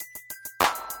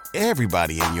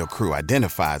Everybody in your crew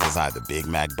identifies as either Big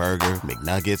Mac Burger,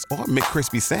 McNuggets, or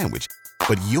McCrispy Sandwich.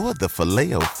 But you're the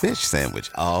Filet-O-Fish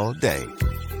Sandwich all day.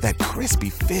 That crispy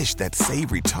fish, that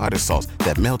savory tartar sauce,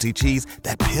 that melty cheese,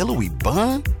 that pillowy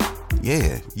bun.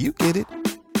 Yeah, you get it.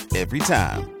 Every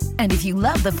time. And if you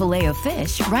love the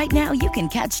Filet-O-Fish, right now you can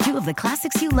catch two of the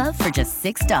classics you love for just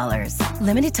 $6.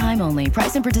 Limited time only.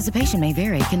 Price and participation may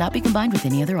vary. Cannot be combined with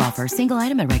any other offer. Single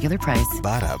item at regular price.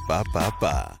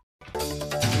 Ba-da-ba-ba-ba.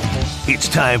 It's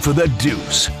time for The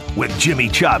Deuce with Jimmy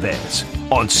Chavez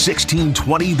on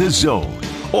 1620 The Zone.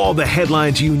 All the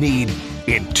headlines you need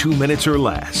in 2 minutes or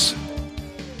less.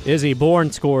 Izzy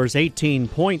Bourne scores 18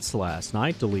 points last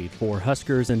night to lead four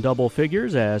Huskers in double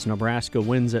figures as Nebraska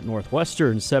wins at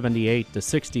Northwestern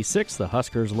 78-66. The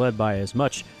Huskers led by as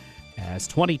much as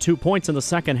 22 points in the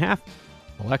second half.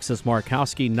 Alexis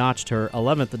Markowski notched her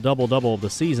 11th double-double of the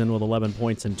season with 11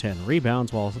 points and 10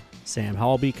 rebounds, while Sam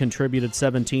Hawlby contributed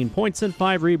 17 points and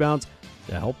 5 rebounds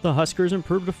to help the Huskers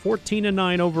improve to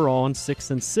 14-9 overall and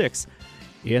 6-6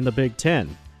 in the Big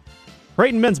Ten.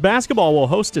 Creighton men's basketball will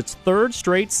host its third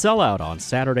straight sellout on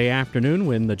Saturday afternoon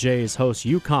when the Jays host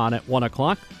UConn at 1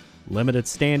 o'clock. Limited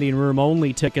standing room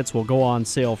only tickets will go on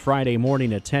sale Friday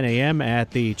morning at 10 a.m.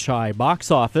 at the Chai box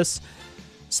office.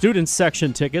 Students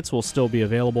section tickets will still be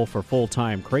available for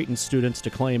full-time Creighton students to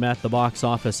claim at the box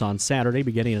office on Saturday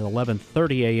beginning at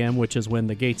 11:30 a.m., which is when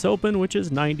the gates open, which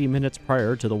is 90 minutes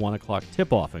prior to the 1 o'clock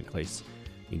tip-off in case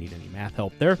you need any math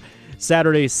help there.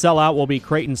 Saturday's sellout will be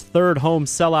Creighton's third home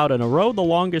sellout in a row, the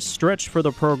longest stretch for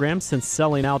the program since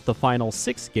selling out the final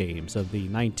 6 games of the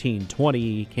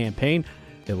 1920 campaign.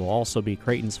 It will also be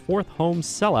Creighton's fourth home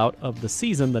sellout of the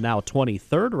season. The now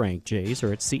 23rd ranked Jays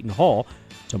are at Seton Hall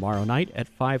tomorrow night at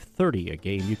 5:30, a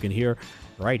game you can hear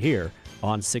right here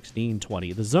on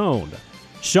 1620 The Zone.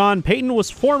 Sean Payton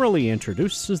was formally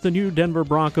introduced as the new Denver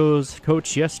Broncos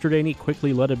coach yesterday, and he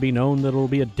quickly let it be known that it will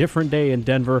be a different day in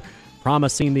Denver,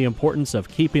 promising the importance of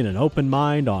keeping an open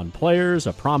mind on players,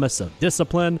 a promise of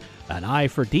discipline, an eye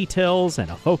for details, and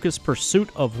a focused pursuit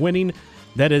of winning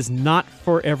that is not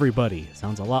for everybody.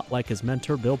 Sounds a lot like his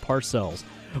mentor, Bill Parcells.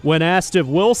 When asked if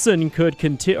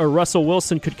Russell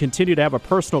Wilson could continue to have a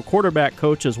personal quarterback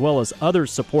coach as well as other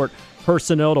support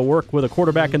personnel to work with a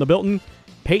quarterback in the building,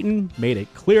 Payton made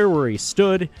it clear where he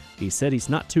stood. He said he's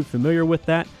not too familiar with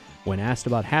that. When asked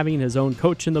about having his own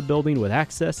coach in the building with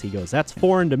access, he goes, "That's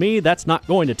foreign to me. That's not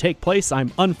going to take place.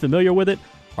 I'm unfamiliar with it.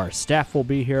 Our staff will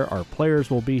be here. Our players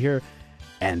will be here.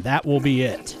 And that will be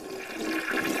it."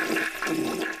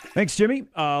 Thanks, Jimmy.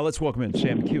 Let's welcome in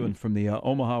Sam McEwen from the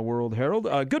Omaha World Herald.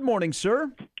 Good morning, sir.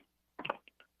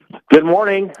 Good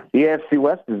morning. The AFC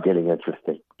West is getting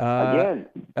interesting. Again.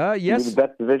 Yes. The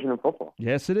best division in football.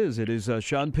 Yes, it is. It is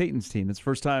Sean Payton's team. It's the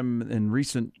first time in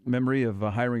recent memory of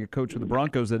hiring a coach for the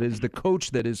Broncos that is the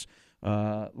coach that is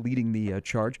leading the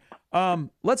charge.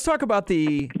 Let's talk about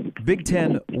the Big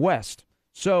Ten West.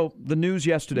 So the news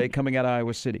yesterday coming out of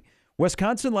Iowa City.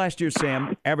 Wisconsin last year,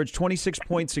 Sam, averaged 26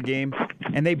 points a game,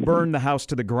 and they burned the house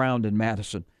to the ground in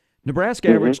Madison. Nebraska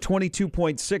averaged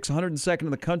 22.6, 102nd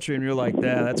in the country, and you're like,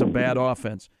 that's a bad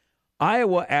offense.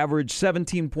 Iowa averaged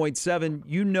 17.7.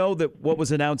 You know that what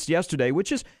was announced yesterday,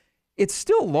 which is, it's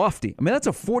still lofty. I mean, that's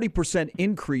a 40%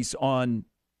 increase on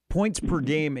points per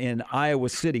game in Iowa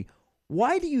City.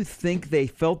 Why do you think they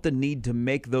felt the need to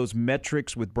make those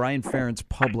metrics with Brian Ferentz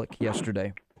public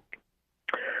yesterday?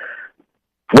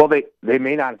 Well, they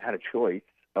may not have had a choice.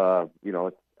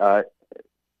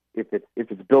 If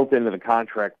it's built into the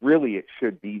contract, really it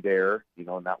should be there. And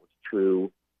that was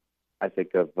true, I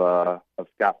think, of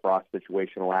Scott Frost's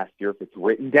situation last year. If it's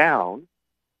written down,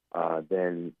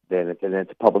 then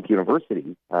it's a public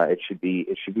university. It should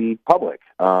be public.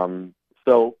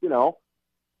 So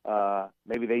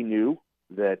maybe they knew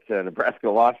that Nebraska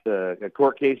lost a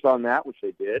court case on that, which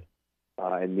they did,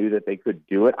 and knew that they could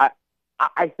do it.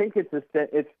 I think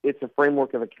it's a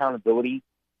framework of accountability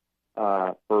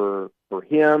for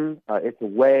him. It's a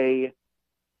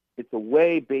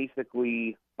way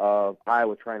basically of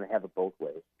Iowa trying to have it both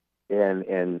ways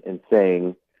and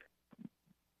saying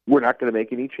we're not going to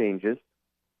make any changes,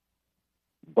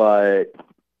 but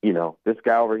this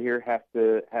guy over here has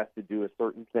to do a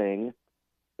certain thing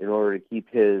in order to keep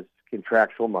his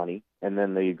contractual money, and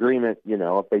then the agreement,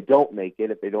 if they don't make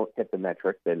it, if they don't hit the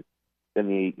metric, then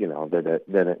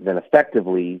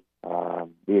effectively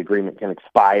the agreement can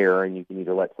expire, and you can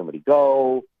either let somebody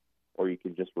go, or you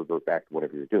can just revert back to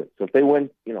whatever you're doing. So if they win,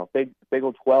 if they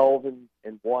go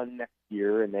 12-1 next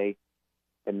year, and they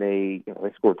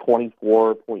score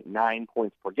 24.9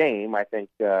 points per game, I think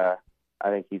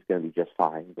he's going to be just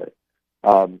fine. But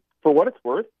for what it's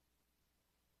worth,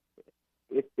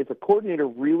 if a coordinator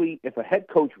if a head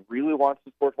coach really wants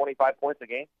to score 25 points a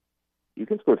game, you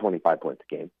can score 25 points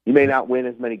a game. You may not win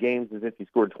as many games as if you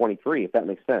scored 23, if that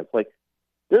makes sense. Like,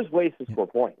 there's ways to score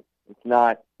points. It's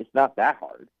not that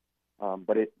hard,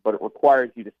 but it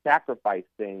requires you to sacrifice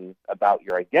things about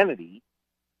your identity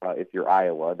if you're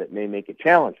Iowa that may make it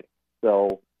challenging.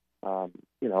 So,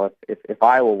 if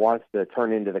Iowa wants to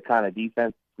turn into the kind of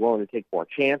defense willing to take more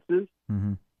chances,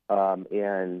 and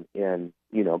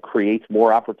creates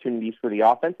more opportunities for the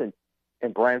offense, and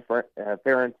Brian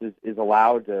Ferentz is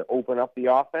allowed to open up the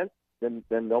offense, then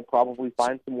they'll probably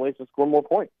find some ways to score more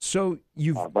points. So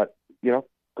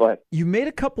go ahead. You made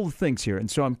a couple of things here, and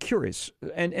so I'm curious.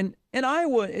 And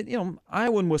Iowa,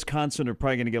 Iowa and Wisconsin are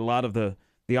probably going to get a lot of the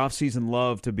offseason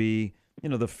love to be,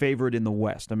 the favorite in the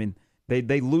West. I mean,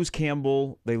 they lose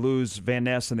Campbell, they lose Van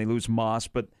Ness, and they lose Moss,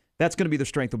 but that's going to be their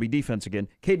strength. Will be defense again.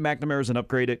 Cade McNamara is an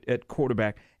upgrade at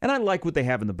quarterback, and I like what they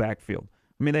have in the backfield.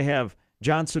 I mean, they have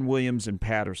Johnson, Williams, and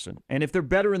Patterson, and if they're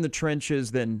better in the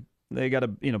trenches, then they got a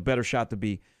better shot to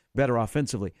be better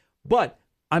offensively. But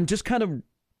I'm just kind of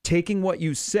taking what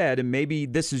you said, and maybe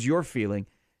this is your feeling,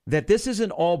 that this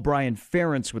isn't all Brian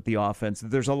Ferentz with the offense. That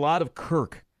there's a lot of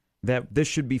Kirk, that this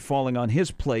should be falling on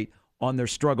his plate on their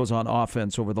struggles on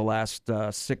offense over the last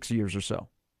 6 years or so.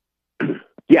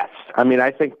 Yes. I mean,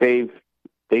 I think they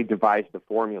devised a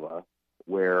formula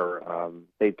where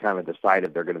they've kind of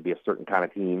decided they're going to be a certain kind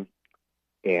of team,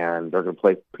 and they're going to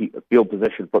play field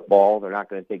position football. They're not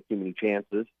going to take too many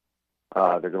chances.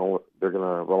 They're going to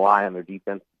rely on their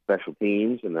defense, special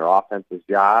teams, and their offense's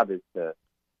job is to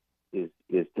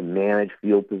manage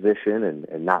field position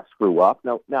and not screw up.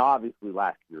 Now obviously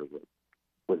last year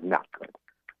was not good.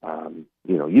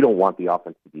 You don't want the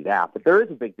offense to be that, but there is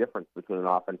a big difference between an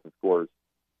offense that scores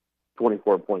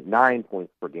 24.9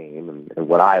 points per game and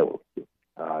what Iowa do.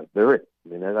 There is. I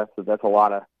mean, that's a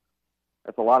lot of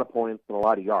points and a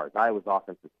lot of yards. Iowa's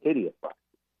offense is hideous.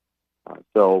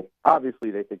 So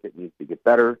obviously they think it needs to get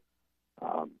better.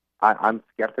 I'm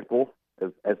skeptical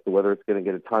as to whether it's going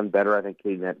to get a ton better. I think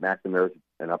Cade McNamara is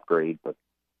an upgrade, but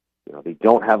they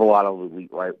don't have a lot of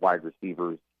elite wide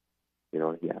receivers.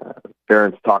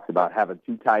 Ferentz talks about having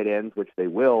 2 tight ends, which they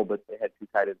will, but they had 2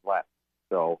 tight ends left.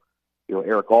 So,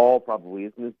 Eric All probably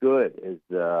isn't as good as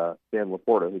Sam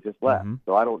Laporta, who just left. Mm-hmm.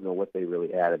 So I don't know what they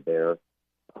really added there.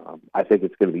 I think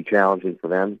it's going to be challenging for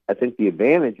them. I think the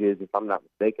advantage is, if I'm not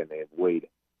mistaken, they avoid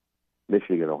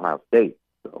Michigan, Ohio State.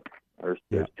 So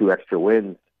there's 2 extra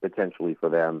wins potentially for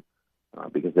them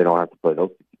because they don't have to play those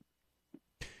 2 teams.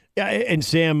 Yeah, and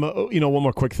Sam, one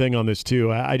more quick thing on this too.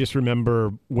 I just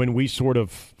remember when we sort of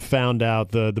found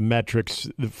out the metrics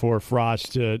for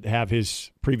Frost to have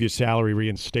his previous salary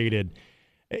reinstated.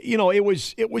 It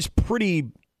was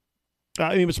pretty.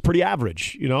 It was pretty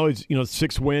average. It's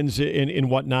 6 wins and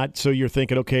whatnot. So you're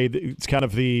thinking, okay, it's kind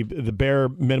of the bare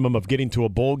minimum of getting to a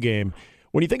bowl game.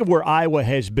 When you think of where Iowa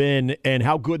has been and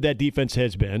how good that defense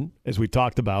has been, as we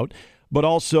talked about, but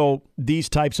also these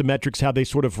types of metrics, how they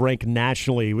sort of rank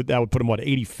nationally, that would put them,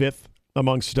 85th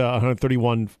amongst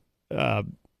 131,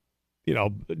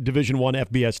 Division I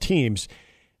FBS teams.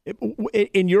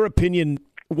 In your opinion,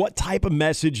 what type of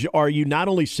message are you not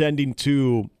only sending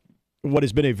to what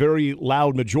has been a very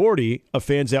loud majority of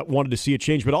fans that wanted to see a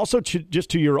change, but also just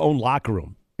to your own locker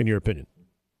room, in your opinion?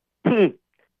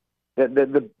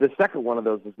 The second one of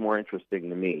those is more interesting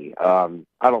to me. I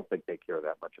don't think they care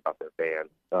that much about their fans.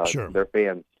 Sure. Their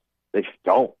fans, they just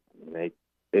don't.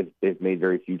 They've made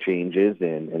very few changes,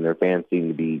 and their fans seem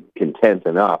to be content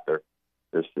enough. They're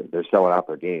selling out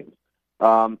their games.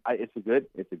 It's a good,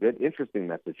 interesting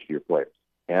message to your players.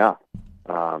 Yeah,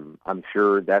 I'm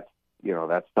sure that's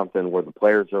something where the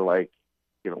players are like,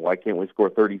 why can't we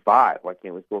score 35? Why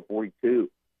can't we score 42?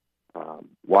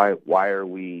 Why are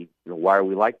we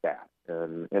like that?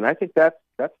 And I think that's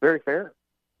very fair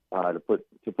to put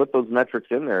those metrics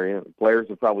in there. Players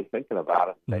are probably thinking about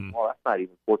it and saying, well, that's not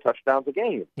even 4 touchdowns a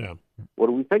game. Yeah. What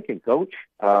are we thinking, Coach?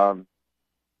 But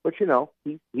he's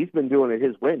been doing it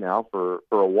his way now for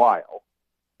a while,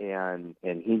 and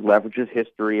he leverages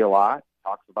history a lot.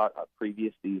 Talks about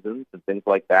previous seasons and things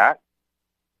like that.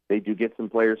 They do get some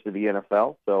players to the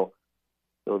NFL, so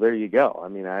there you go. I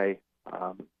mean,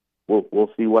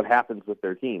 we'll see what happens with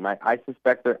their team. I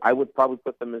suspect I would probably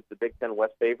put them as the Big Ten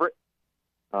West favorite,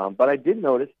 but I did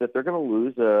notice that they're going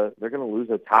to lose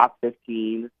a top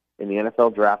 15 in the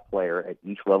NFL draft player at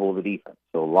each level of the defense.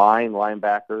 So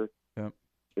linebacker,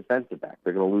 defensive back.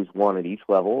 They're going to lose one at each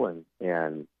level,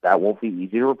 and that won't be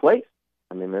easy to replace.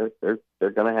 I mean, they're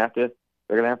going to have to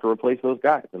replace those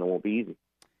guys, and it won't be easy.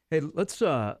 Hey, let's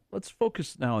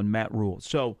focus now on Matt Rhule.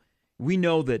 So we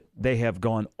know that they have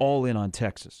gone all in on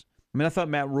Texas. I mean, I thought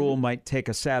Matt Rule might take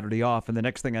a Saturday off, and the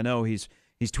next thing I know, he's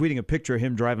tweeting a picture of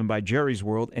him driving by Jerry's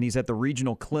World, and he's at the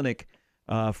regional clinic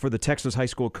for the Texas High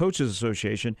School Coaches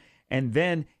Association, and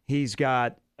then he's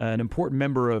got an important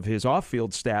member of his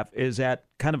off-field staff is at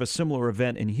kind of a similar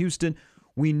event in Houston.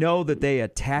 We know that they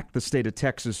attacked the state of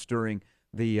Texas during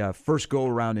the first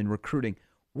go-around in recruiting.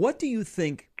 What do you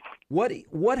think,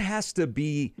 what has to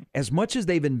be, as much as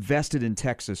they've invested in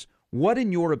Texas, what,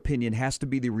 in your opinion, has to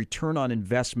be the return on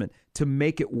investment to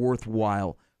make it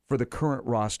worthwhile for the current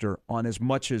roster on as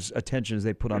much as attention as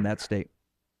they put on that state?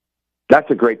 That's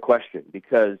a great question,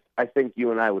 because I think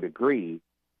you and I would agree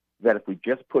that if we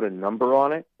just put a number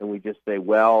on it and we just say,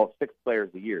 well, 6 players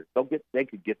a year, they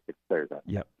could get 6 players out.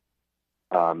 Yep.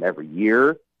 Every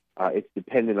year. It's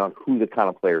dependent on who the kind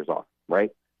of players are,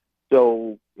 right?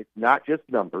 So it's not just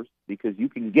numbers, because you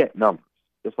can get numbers,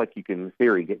 just like you can, in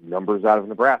theory, get numbers out of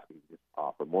Nebraska. You just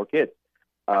offer more kids.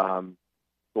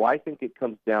 So I think it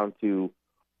comes down to,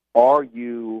 are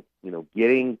you,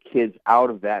 getting kids out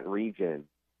of that region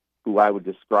who I would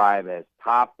describe as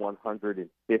top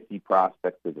 150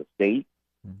 prospects of the state,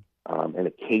 and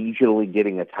occasionally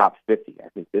getting a top 50. I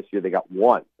think this year they got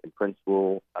one in Prince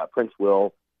Will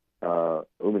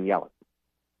Umanyalis.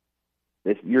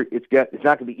 This year it's not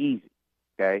going to be easy,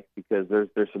 okay? Because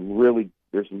there's some really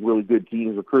good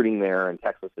teams recruiting there, and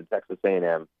Texas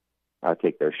A&M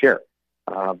take their share.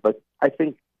 But I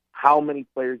think how many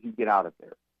players you get out of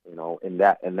there, in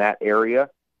that area,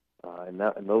 and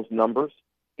those numbers.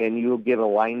 Can you get a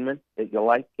lineman that you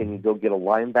like? Can you go get a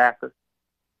linebacker?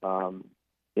 Can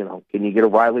you get a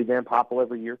Riley Van Poppel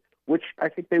every year? Which I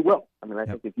think they will. I mean, I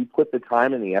think if you put the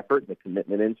time and the effort and the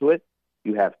commitment into it,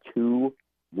 you have 2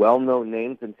 well-known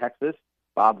names in Texas,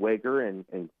 Bob Wager and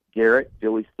Garrett,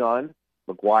 Billy's son,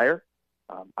 McGuire.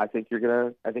 I think you're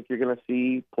gonna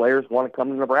see players want to come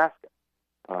to Nebraska.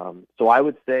 So I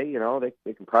would say,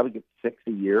 they can probably get 6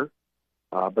 a year,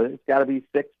 but it's got to be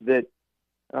 6 that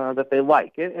they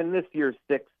like. And this year's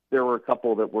 6, there were a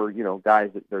couple that were,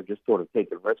 guys that they're just sort of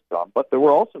taking risks on. But there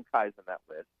were also guys in that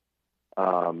list,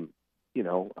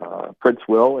 Prince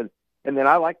Will. And then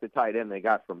I like the tight end they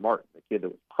got from Martin, the kid that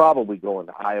was probably going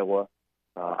to Iowa.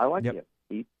 I like him.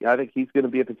 I think he's going to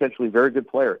be a potentially very good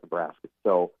player at Nebraska.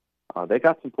 So they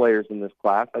got some players in this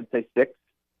class. I'd say 6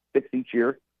 each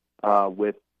year,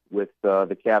 with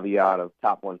the caveat of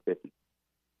top 150.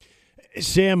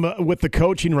 Sam, with the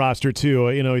coaching roster too,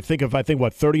 you think of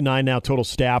 39 now total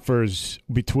staffers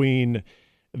between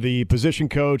the position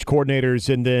coach, coordinators,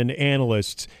 and then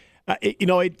analysts.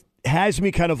 It has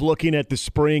me kind of looking at the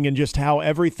spring and just how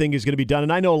everything is going to be done.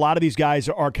 And I know a lot of these guys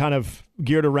are kind of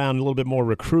geared around a little bit more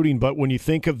recruiting, but when you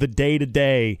think of the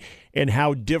day-to-day and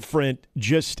how different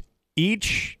just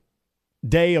each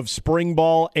day of spring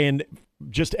ball and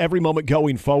just every moment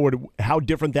going forward, how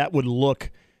different that would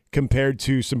look compared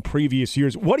to some previous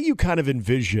years. What do you kind of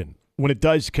envision when it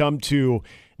does come to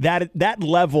that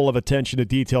level of attention to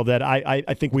detail that I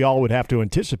think we all would have to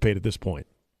anticipate at this point?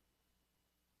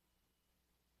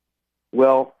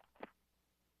 Well,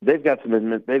 they've got some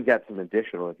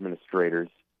additional administrators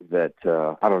that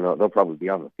I don't know. They'll probably be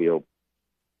on the field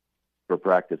for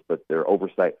practice, but they're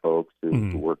oversight folks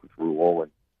who work with Rule,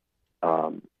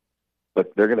 and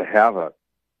but they're going to have a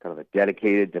kind of a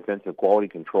dedicated defensive quality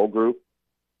control group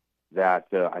that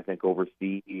I think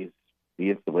oversees the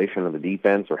installation of the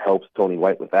defense or helps Tony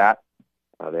White with that.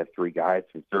 They have 3 guys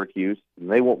from Syracuse, and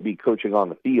they won't be coaching on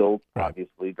the field,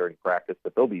 obviously, during practice,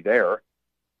 but they'll be there.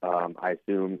 I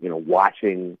assume,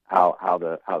 watching how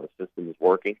the system is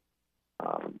working.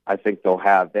 I think they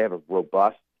have a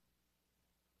robust,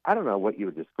 I don't know what you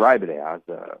would describe it as,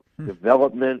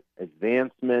 development,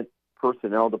 advancement,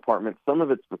 personnel department. Some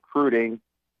of it's recruiting,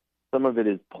 some of it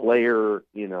is player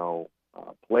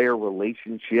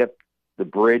relationship, the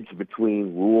bridge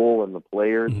between Rule and the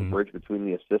players, the bridge between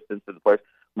the assistants and the players.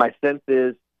 My sense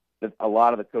is that a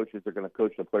lot of the coaches are going to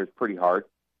coach the players pretty hard,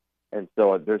 and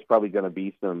so there's probably going to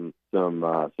be some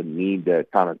need to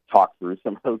kind of talk through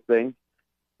some of those things.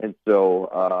 And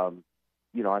so,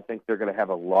 I think they're going to have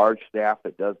a large staff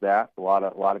that does that. A lot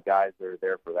of guys that are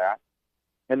there for that,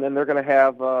 and then they're going to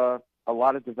have a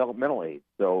lot of developmental aides.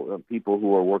 So people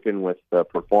who are working with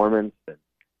performance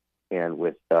and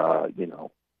with, I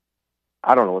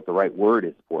don't know what the right word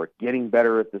is for it, getting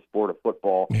better at the sport of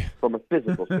football from a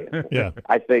physical standpoint. Yeah.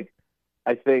 I think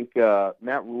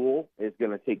Matt Rule is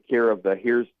going to take care of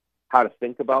here's how to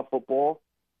think about football,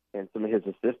 and some of his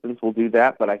assistants will do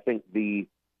that. But I think they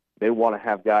want to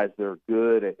have guys that are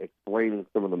good at explaining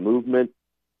some of the movement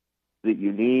that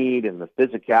you need and the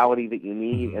physicality that you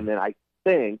need. And then I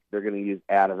think they're going to use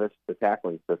Atavus, the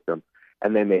tackling system,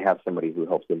 and they may have somebody who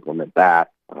helps implement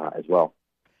that as well.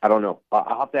 I don't know.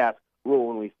 I'll have to ask Rule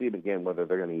when we see him again whether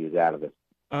they're going to use out of this.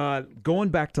 Going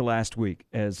back to last week,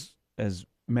 as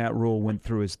Matt Rule went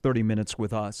through his 30 minutes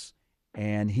with us,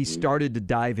 and he started to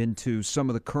dive into some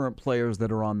of the current players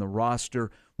that are on the roster,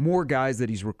 more guys that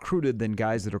he's recruited than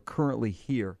guys that are currently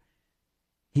here.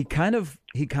 He kind of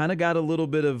got a little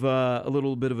bit of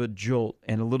a jolt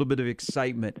and a little bit of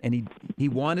excitement, and he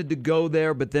wanted to go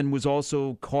there, but then was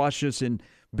also cautious in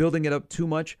building it up too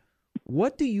much.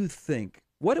 What do you think?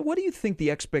 What do you think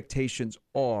the expectations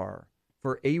are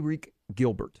for Arik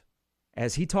Gilbert?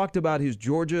 As he talked about his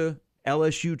Georgia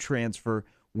LSU transfer,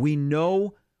 we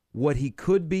know what he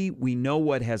could be. We know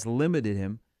what has limited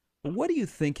him. But what do you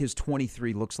think his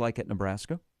 23 looks like at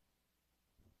Nebraska?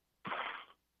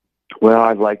 Well,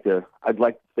 I'd like to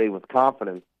say with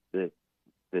confidence that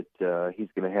he's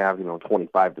going to have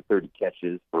 25 to 30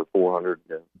 catches for 400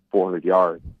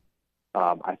 yards.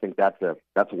 I think that's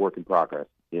a work in progress.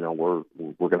 We're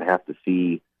going to have to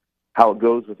see how it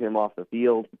goes with him off the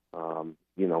field.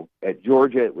 At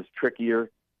Georgia it was trickier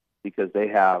because they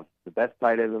have the best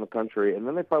tight end in the country, and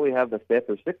then they probably have the fifth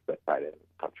or sixth best tight end in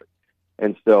the country.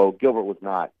 And so Gilbert was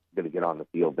not going to get on the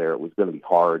field there. It was going to be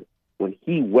hard. When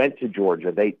he went to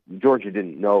Georgia, Georgia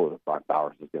didn't know that Brock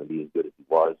Bowers was going to be as good as he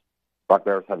was. Brock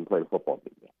Bowers hadn't played a football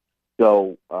game yet.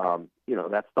 So,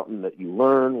 that's something that you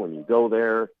learn when you go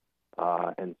there.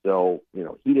 And so,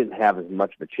 he didn't have as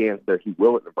much of a chance there. He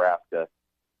will at Nebraska.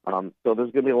 So there's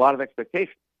going to be a lot of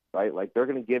expectations, right? Like they're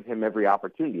going to give him every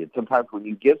opportunity. And sometimes when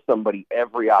you give somebody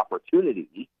every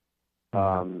opportunity,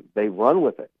 they run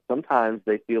with it. Sometimes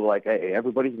they feel like, hey,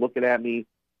 everybody's looking at me.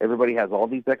 Everybody has all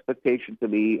these expectations of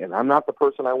me, and I'm not the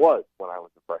person I was when I was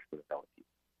a freshman at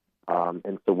LSU.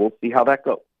 And so we'll see how that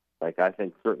goes. Like I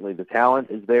think certainly the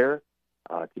talent is there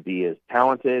to be as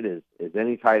talented as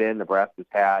any tight end Nebraska's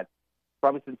had,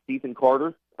 probably since Ethan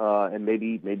Carter, and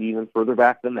maybe even further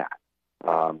back than that.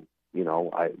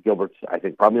 Gilbert's, I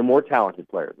think, probably a more talented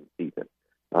player than Ethan.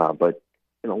 But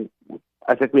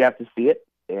I think we have to see it.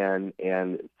 And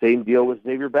same deal with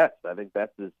Xavier Betts. I think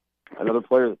Betts is another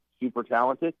player that's super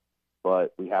talented,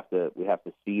 but we have to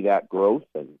see that growth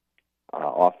and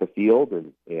off the field,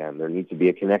 and there needs to be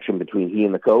a connection between he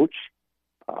and the coach.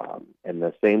 And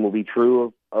the same will be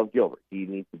true of Gilbert. He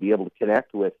needs to be able to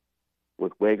connect with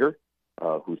Wager,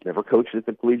 who's never coached at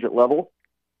the collegiate level.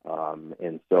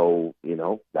 And so,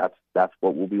 that's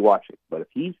what we'll be watching. But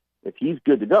if he's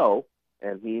good to go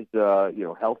and he's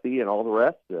healthy and all the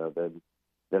rest,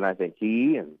 then I think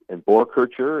he and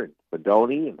Borkircher and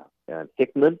Fedoni and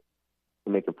Hickman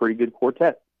can make a pretty good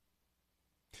quartet.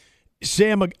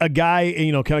 Sam, a guy,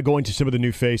 kind of going to some of the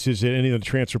new faces in the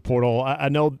transfer portal. I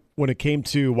know when it came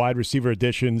to wide receiver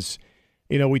additions,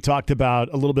 we talked about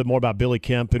a little bit more about Billy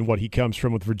Kemp and what he comes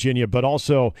from with Virginia, but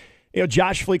also,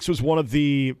 Josh Fleeks was one of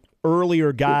the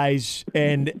earlier guys,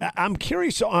 and I'm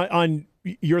curious on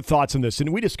your thoughts on this.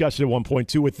 And we discussed it at one point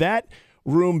too, with that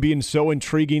room being so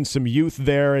intriguing, some youth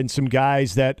there and some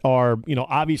guys that are,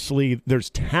 obviously there's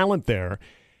talent there.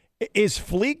 Is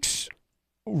Fleek's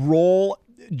role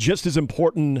just as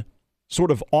important sort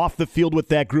of off the field with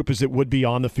that group as it would be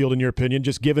on the field, in your opinion,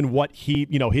 just given what he,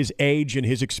 his age and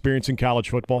his experience in college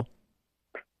football?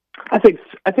 I think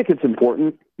it's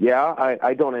important. Yeah,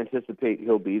 I don't anticipate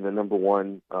he'll be the number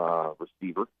one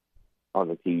receiver on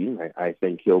the team. I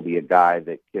think he'll be a guy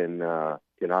that can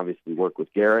obviously work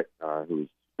with Garrett, who's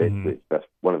basically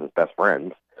one of his best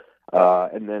friends,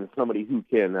 and then somebody who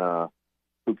can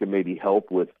maybe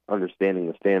help with understanding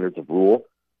the standards of Rule.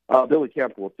 Billy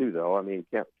Kemp will too, though. I mean,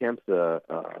 Kemp's a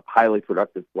highly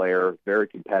productive player, very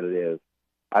competitive.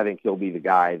 I think he'll be the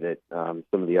guy that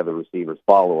some of the other receivers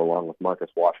follow, along with Marcus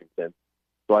Washington.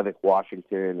 So I think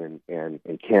Washington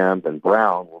and Kemp and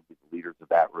Brown will be the leaders of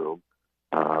that room.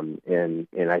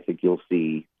 And I think you'll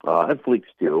see, and Fleeks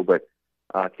too, but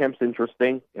Kemp's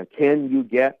interesting. And can you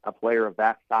get a player of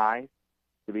that size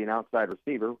to be an outside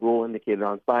receiver? Rule indicated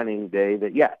on signing day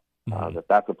that yes,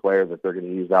 that's a player that they're going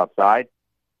to use outside.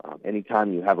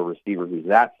 Anytime you have a receiver who's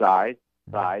that size,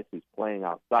 who's playing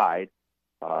outside,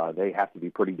 they have to be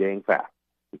pretty dang fast,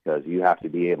 because you have to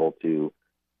be able to,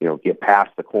 get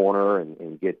past the corner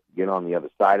and get on the other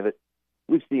side of it.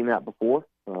 We've seen that before.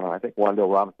 I think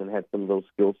Wandale Robinson had some of those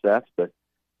skill sets, but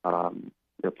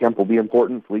Kemp will be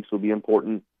important. Fleeks will be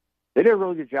important. They did a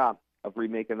really good job of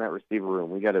remaking that receiver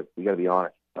room. We got to be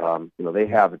honest. They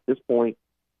have at this point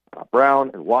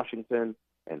Brown and Washington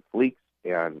and Fleeks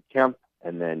and Kemp,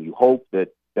 and then you hope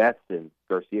that Betts and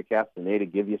Garcia Castaneda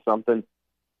give you something.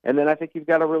 And then I think you've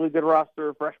got a really good roster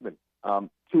of freshmen,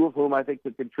 two of whom I think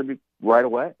could contribute right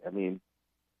away. I mean,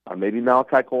 Maybe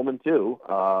Malachi Coleman too,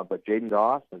 but Jaden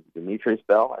Goss and Demetrius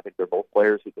Bell, I think they're both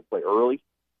players who can play early.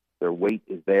 Their weight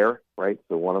is there, right?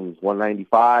 So one of them is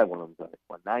 195, one of them is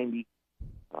 190.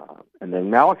 And then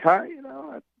Malachi,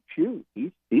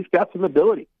 he's got some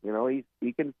ability.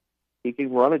 He can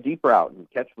run a deep route and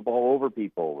catch the ball over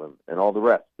people and all the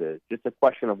rest. It's just a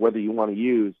question of whether you want to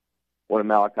use one of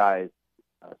Malachi's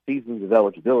seasons of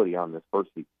eligibility on this first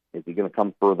season. Is he going to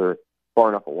come far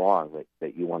enough along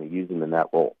that you want to use him in that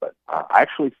role? But I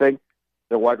actually think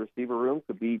their wide receiver room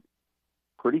could be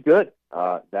pretty good.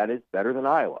 That is better than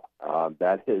Iowa.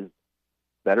 That is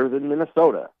better than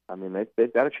Minnesota. I mean,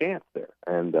 they've got a chance there.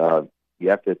 And you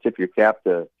have to tip your cap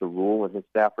to Rule and his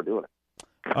staff for doing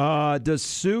it. Does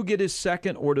Sue get his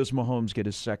second, or does Mahomes get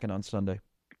his second on Sunday?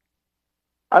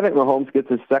 I think Mahomes gets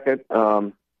his second.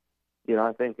 I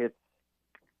think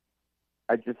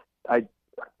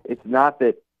it's not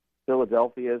that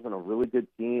Philadelphia isn't a really good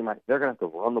team. They're going to have to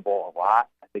run the ball a lot,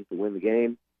 I think, to win the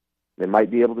game. They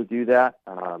might be able to do that.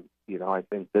 I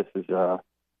think this is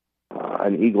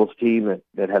an Eagles team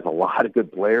that has a lot of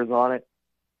good players on it.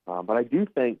 But I do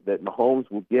think that Mahomes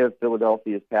will give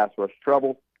Philadelphia's pass rush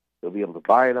trouble. They'll be able to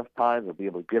buy enough time. They'll be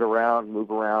able to get around, move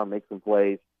around, make some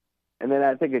plays. And then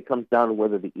I think it comes down to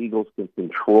whether the Eagles can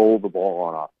control the ball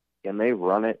on offense. Can they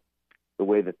run it the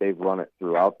way that they've run it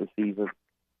throughout the season?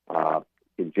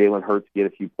 Can Jalen Hurts get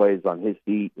a few plays on his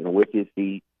feet and with his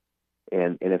feet?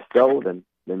 And if so, then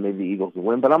maybe the Eagles will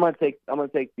win. But I'm going to take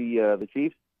the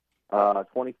Chiefs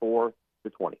 24-20.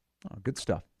 Oh, good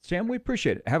stuff, Sam. We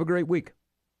appreciate it. Have a great week.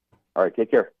 All right, take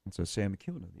care. So Sam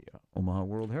McEwen of the Omaha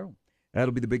World Herald.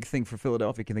 That'll be the big thing for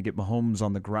Philadelphia. Can they get Mahomes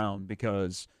on the ground?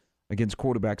 Because against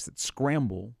quarterbacks that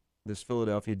scramble, this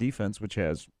Philadelphia defense, which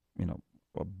has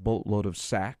a boatload of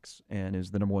sacks and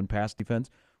is the number one pass defense,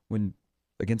 when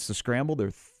against the scramble,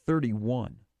 they're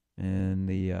 31 in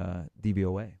the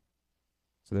DVOA.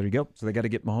 So there you go. So they got to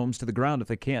get Mahomes to the ground if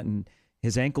they can't, and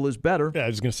his ankle is better. Yeah, I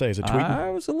was going to say, is it tweeting?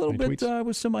 I was a little bit. Tweets? I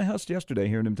was semi-hussed yesterday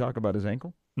hearing him talk about his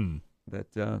ankle.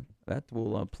 That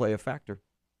will play a factor.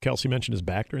 Kelsey mentioned his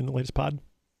back during the latest pod.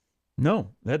 No,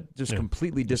 that just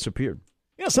completely disappeared.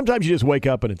 Yeah, sometimes you just wake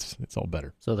up and it's all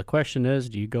better. So the question is,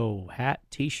 do you go hat,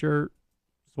 T-shirt,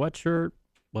 sweatshirt?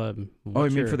 You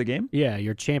mean for the game? Yeah,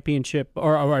 your championship,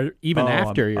 or even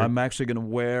after. I'm actually going to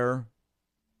wear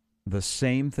the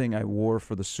same thing I wore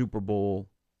for the Super Bowl.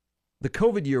 The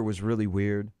COVID year was really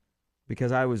weird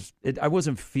because I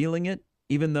wasn't feeling it,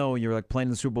 even though you're like playing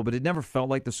the Super Bowl, but it never felt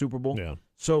like the Super Bowl. Yeah.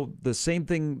 So the same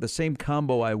thing, the same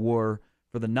combo I wore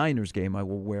for the Niners game, I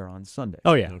will wear on Sunday.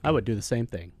 Oh yeah, okay. I would do the same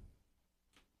thing.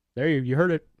 There, you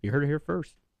heard it. You heard it here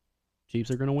first. Chiefs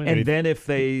are going to win. And then if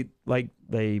they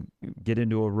get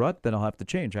into a rut, then I'll have to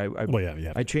change.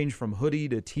 I changed from hoodie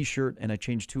to T-shirt, and I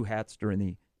changed 2 hats during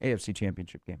the AFC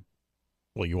Championship game.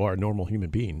 Well, you are a normal human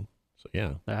being, so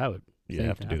yeah. I would. You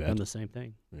have to do that. I've done the same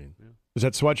thing. Is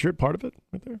that sweatshirt part of it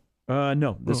right there?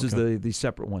 No, this is the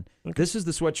separate one. Okay. This is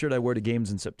the sweatshirt I wear to games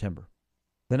in September.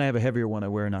 Then I have a heavier one I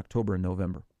wear in October and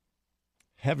November.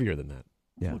 Heavier than that?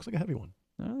 Yeah. Looks like a heavy one.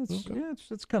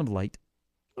 It's kind of light.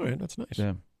 All right, that's nice.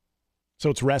 Yeah. So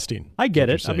it's resting. I get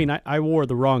it. I mean, I wore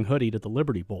the wrong hoodie to the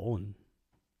Liberty Bowl, and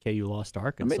KU lost to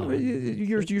Arkansas. I mean,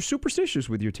 you're superstitious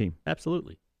with your team.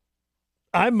 Absolutely.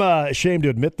 I'm ashamed to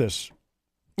admit this.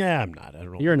 Yeah, I'm not. I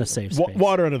don't know. You're in a safe space.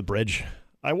 Water under the bridge.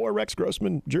 I wore a Rex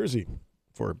Grossman jersey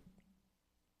for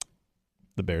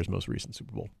the Bears' most recent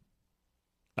Super Bowl.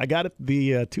 I got it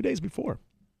the 2 days before.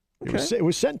 Okay. It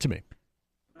was sent to me.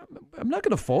 I'm not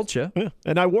going to fault you. Yeah,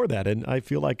 and I wore that, and I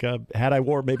feel like had I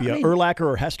wore maybe a Urlacher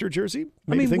or Hester jersey,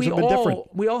 maybe things would have been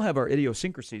different. We all have our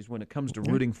idiosyncrasies when it comes to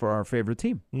rooting for our favorite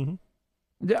team.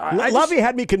 Mm-hmm. Lovey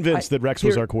had me convinced that Rex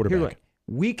was our quarterback.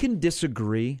 We can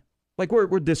disagree. Like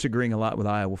we're disagreeing a lot with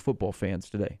Iowa football fans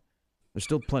today. There's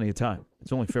still plenty of time.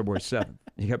 It's only February 7th.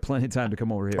 You got plenty of time to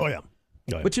come over here. Oh,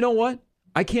 yeah. But you know what?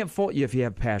 I can't fault you if you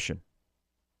have passion.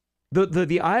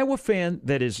 The Iowa fan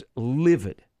that is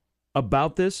livid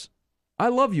about this, I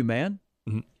love you, man,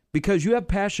 because you have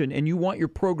passion and you want your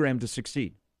program to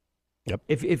succeed. Yep.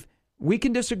 If we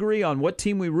can disagree on what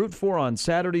team we root for on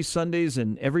Saturdays, Sundays,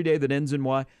 and every day that ends in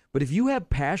Y, but if you have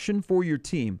passion for your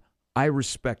team, I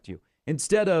respect you.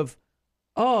 Instead of,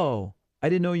 I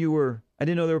didn't know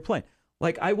they were playing.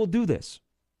 Like, I will do this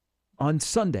on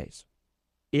Sundays.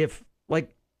 If,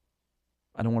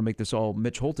 I don't want to make this all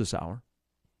Mitch Holthus hour.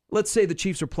 Let's say the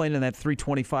Chiefs are playing in that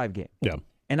 3:25 game. Yeah.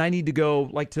 And I need to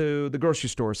go, to the grocery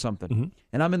store or something. Mm-hmm.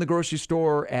 And I'm in the grocery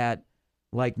store at,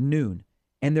 noon.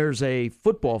 And there's a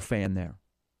football fan there.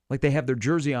 They have their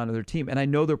jersey on of their team. And I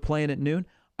know they're playing at noon.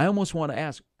 I almost want to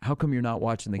ask, how come you're not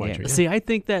watching the game? See, I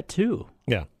think that too.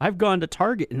 Yeah. I've gone to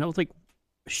Target, and I was like,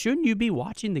 shouldn't you be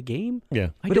watching the game? Yeah.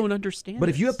 I don't understand. But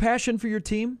if you this. have passion for your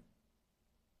team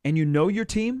and you know your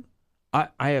team, I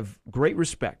have great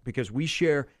respect because we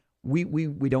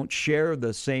don't share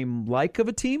the same like of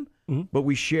a team, but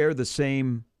we share the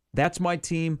same, that's my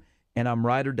team, and I'm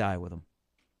ride or die with them.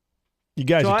 You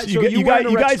guys,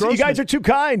 you guys are too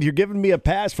kind. You're giving me a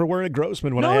pass for wearing a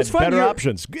Grossman when I had better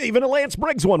options. Even a Lance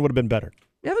Briggs one would have been better.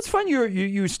 Yeah, that's fine.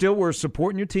 You still were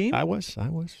supporting your team. I was.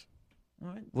 All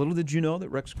right. Little did you know that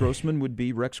Rex Grossman would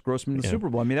be Rex Grossman in the Super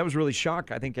Bowl. I mean, that was really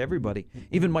shock. I think everybody,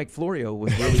 even Mike Florio,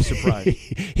 was really surprised.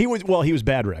 He was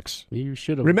bad, Rex. You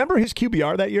should have. Remember his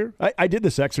QBR that year? I did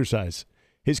this exercise.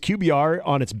 His QBR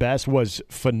on its best was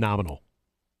phenomenal,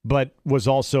 but was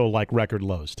also like record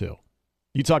lows too.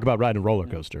 You talk about riding a roller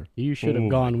coaster. You should have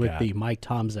gone with the Mike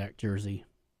Tomczak jersey.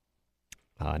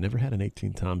 I never had an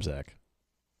 18 Tomczak.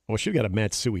 Well, she got a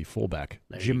Matsui fullback.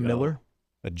 Jim Miller.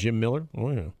 A Jim Miller?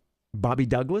 Oh, yeah. Bobby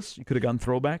Douglas. You could have gone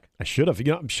throwback. I should have.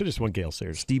 I should have just won Gale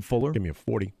Sayers. Steve Fuller. Give me a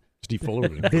 40. Steve Fuller.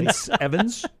 Vince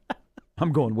Evans.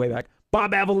 I'm going way back.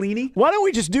 Bob Avellini. Why don't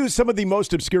we just do some of the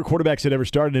most obscure quarterbacks that ever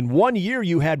started? In 1 year,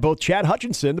 you had both Chad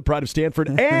Hutchinson, the pride of Stanford,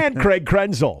 and Craig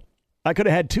Krenzel. I could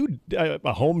have had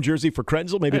a home jersey for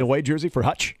Krenzel, maybe an away jersey for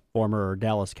Hutch. Former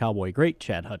Dallas Cowboy great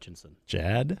Chad Hutchinson.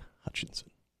 Chad Hutchinson.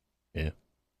 Yeah.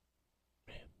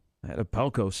 I had a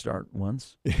Pelco start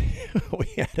once. We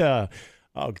had Tyler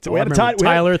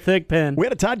Thigpen. We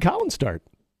had a Todd Collins start.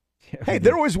 Yeah, hey,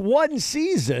 there was one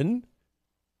season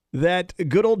that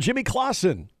good old Jimmy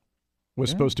Clausen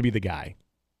was supposed to be the guy.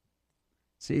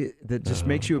 See, that just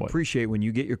makes you appreciate when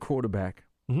you get your quarterback.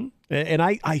 Mm-hmm. And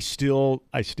I still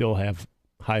have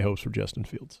high hopes for Justin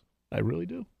Fields. I really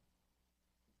do.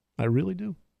 I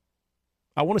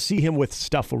want to see him with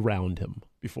stuff around him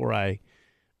before I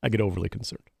get overly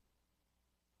concerned.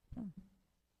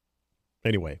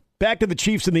 Anyway, back to the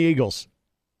Chiefs and the Eagles.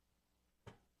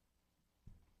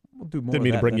 We'll do more Didn't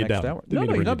mean of to bring that you in the down. next hour.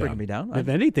 No, you're not bringing me down. If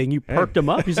anything, you perked him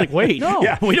up. He's like, wait, no,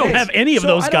 we don't have any of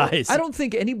those guys. I don't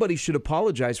think anybody should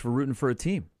apologize for rooting for a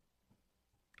team.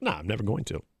 No, I'm never going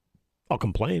to. I'll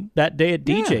complain. That day at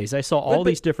DJ's, I saw all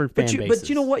these different fan bases. But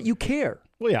you know what? You care.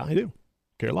 Well, yeah, I do.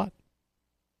 Care a lot.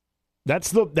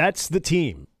 That's the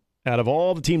team. Out of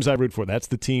all the teams I root for, that's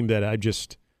the team that I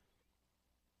just...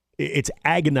 It's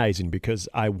agonizing because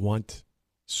I want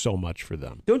so much for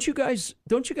them. Don't you guys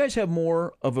have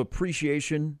more of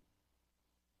appreciation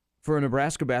for a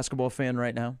Nebraska basketball fan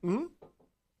right now? Mm-hmm.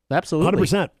 Absolutely.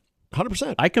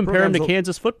 100%. I compare him to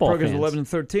Kansas football fans. Program's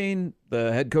 11-13.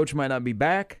 The head coach might not be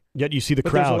back. Yet you see the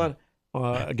crowd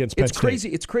against Penn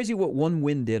State. It's crazy what one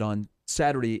win did on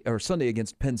Saturday or Sunday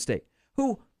against Penn State,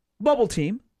 who bubble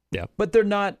team. Yeah, but they're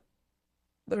not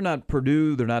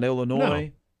Purdue. They're not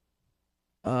Illinois.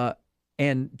 No.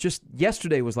 And just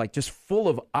yesterday was like just full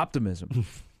of optimism.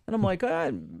 And I'm like,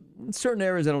 in certain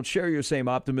areas I don't share your same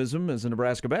optimism as a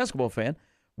Nebraska basketball fan,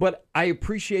 but I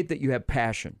appreciate that you have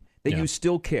passion, that you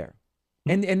still care.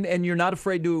 And you're not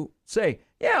afraid to say,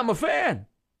 yeah, I'm a fan.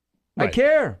 Right. I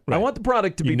care. Right. I want the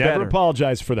product to be better. You never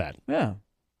apologize for that. Yeah.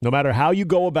 No matter how you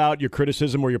go about your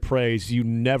criticism or your praise, you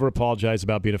never apologize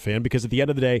about being a fan because at the end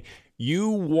of the day, you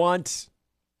want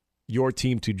your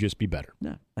team to just be better.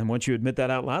 Yeah. And once you admit that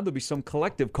out loud, there'll be some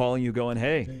collective calling you going,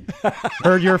 hey.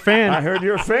 Heard you're a fan. I heard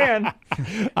you're a fan.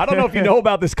 I don't know if you know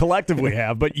about this collective we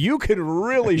have, but you can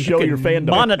really show your fandom.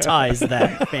 Monetize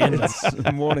that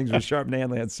fandom. Mornings with Sharp and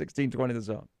Hanley on 1620 The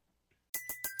Zone.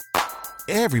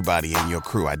 Everybody in your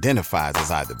crew identifies as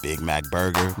either Big Mac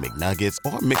Burger, McNuggets,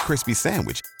 or McCrispy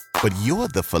Sandwich. But you're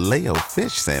the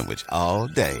Filet-O-Fish Sandwich all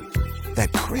day.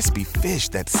 That crispy fish,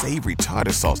 that savory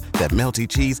tartar sauce, that melty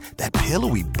cheese, that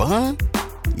pillowy bun.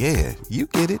 Yeah, you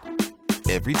get it.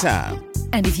 Every time.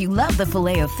 And if you love the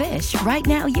Filet-O-Fish, right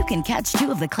now you can catch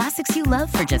two of the classics you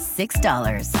love for just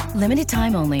 $6. Limited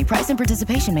time only. Price and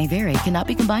participation may vary. Cannot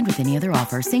be combined with any other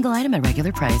offer. Single item at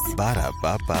regular price.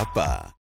 Ba-da-ba-ba-ba.